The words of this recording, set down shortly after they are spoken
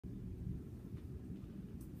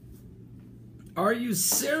Are you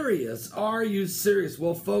serious? Are you serious?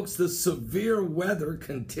 Well, folks, the severe weather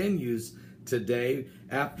continues today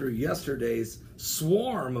after yesterday's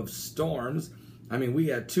swarm of storms. I mean, we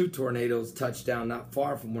had 2 tornadoes touch down not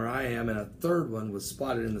far from where I am, and a third one was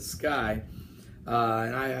spotted in the sky.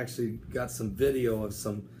 And I actually got some video of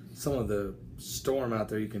some of the storm out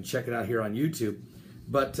there. You can check it out here on YouTube.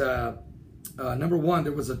 But number one,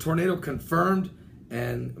 there was a tornado confirmed,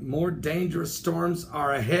 and more dangerous storms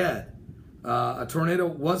are ahead. A tornado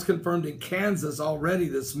was confirmed in Kansas already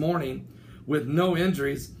this morning with no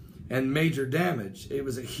injuries and major damage. It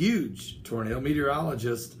was a huge tornado.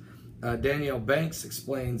 Meteorologist Danielle Banks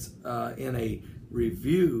explains in a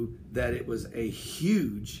review that it was a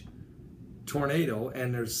huge tornado,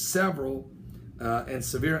 and there's several and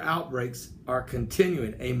severe outbreaks are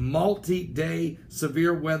continuing. A multi-day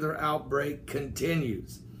severe weather outbreak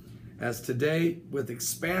continues as today, with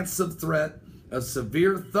expansive threat of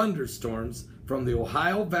severe thunderstorms from the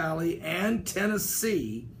Ohio Valley and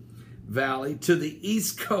Tennessee Valley to the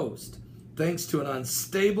East Coast, thanks to an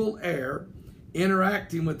unstable air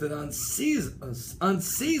interacting with an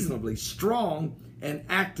unseasonably strong and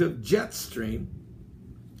active jet stream.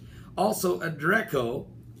 Also, a Draco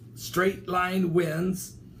straight line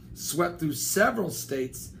winds swept through several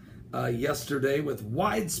states yesterday, with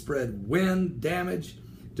widespread wind damage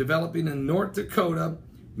developing in North Dakota,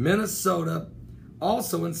 Minnesota.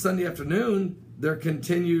 Also, in Sunday afternoon, there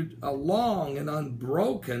continued a long and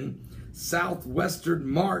unbroken southwestern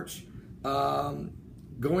march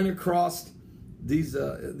going across these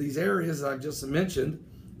areas I've just mentioned,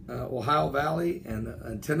 Ohio Valley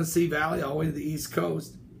and Tennessee Valley, all the way to the East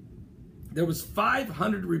Coast. There was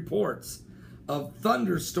 500 reports of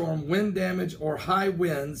thunderstorm wind damage or high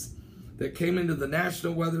winds that came into the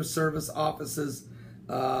National Weather Service offices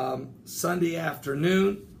Sunday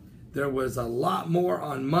afternoon. There was a lot more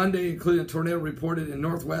on Monday, including a tornado reported in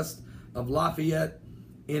northwest of Lafayette,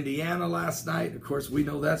 Indiana last night. Of course, we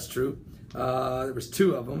know that's true. There was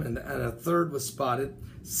 2 of them, and a third was spotted.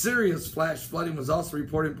 Serious flash flooding was also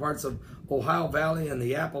reported in parts of Ohio Valley and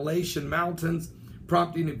the Appalachian Mountains,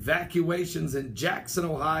 prompting evacuations in Jackson,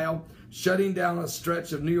 Ohio, shutting down a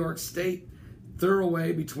stretch of New York State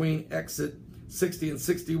Thoroughway between exit 60 and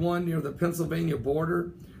 61 near the Pennsylvania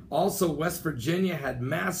border. Also, West Virginia had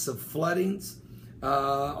massive floodings.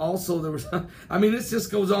 Also, there was, I mean, this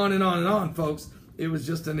just goes on and on and on, folks. It was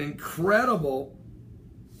just an incredible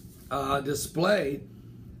display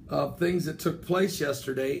of things that took place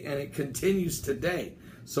yesterday, and it continues today.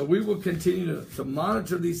 So we will continue to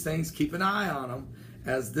monitor these things, keep an eye on them,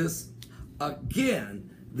 as this, again,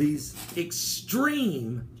 these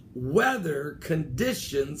extreme weather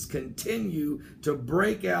conditions continue to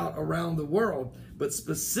break out around the world. But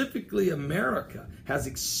specifically, America has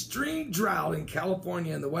extreme drought in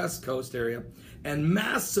California and the West Coast area, and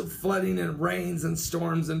massive flooding and rains and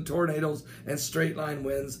storms and tornadoes and straight line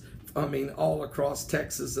winds, I mean, all across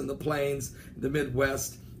Texas and the plains, the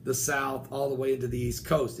Midwest, the South, all the way into the East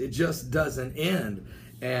Coast. It just doesn't end.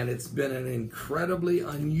 And it's been an incredibly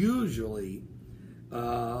unusually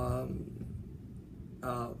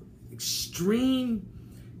extreme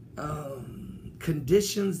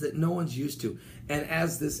conditions that no one's used to. And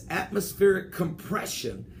as this atmospheric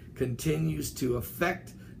compression continues to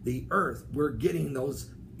affect the earth, we're getting those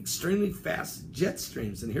extremely fast jet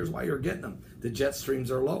streams. And here's why you're getting them. The jet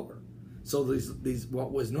streams are lower. So these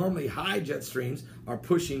what was normally high jet streams are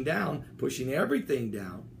pushing down, pushing everything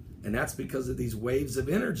down. And that's because of these waves of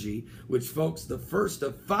energy, which, folks, the first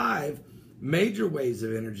of 5 major waves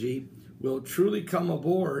of energy will truly come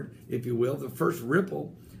aboard, if you will, the first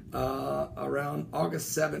ripple around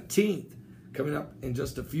August 17th, coming up in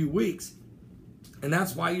just a few weeks. And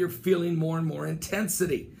that's why you're feeling more and more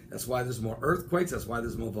intensity. That's why there's more earthquakes. That's why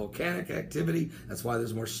there's more volcanic activity. That's why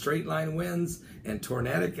there's more straight line winds and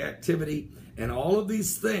tornadic activity. And all of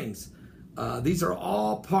these things, these are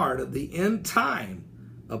all part of the end time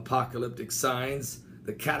apocalyptic signs,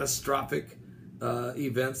 the catastrophic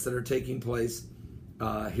events that are taking place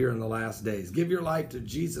here in the last days. Give your life to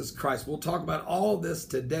Jesus Christ. We'll talk about all this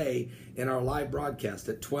today in our live broadcast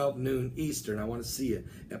at 12 noon Eastern. I want to see you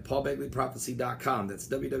at paulbegleyprophecy.com. That's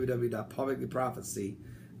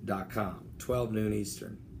www.paulbegleyprophecy.com. 12 noon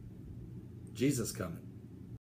Eastern. Jesus coming.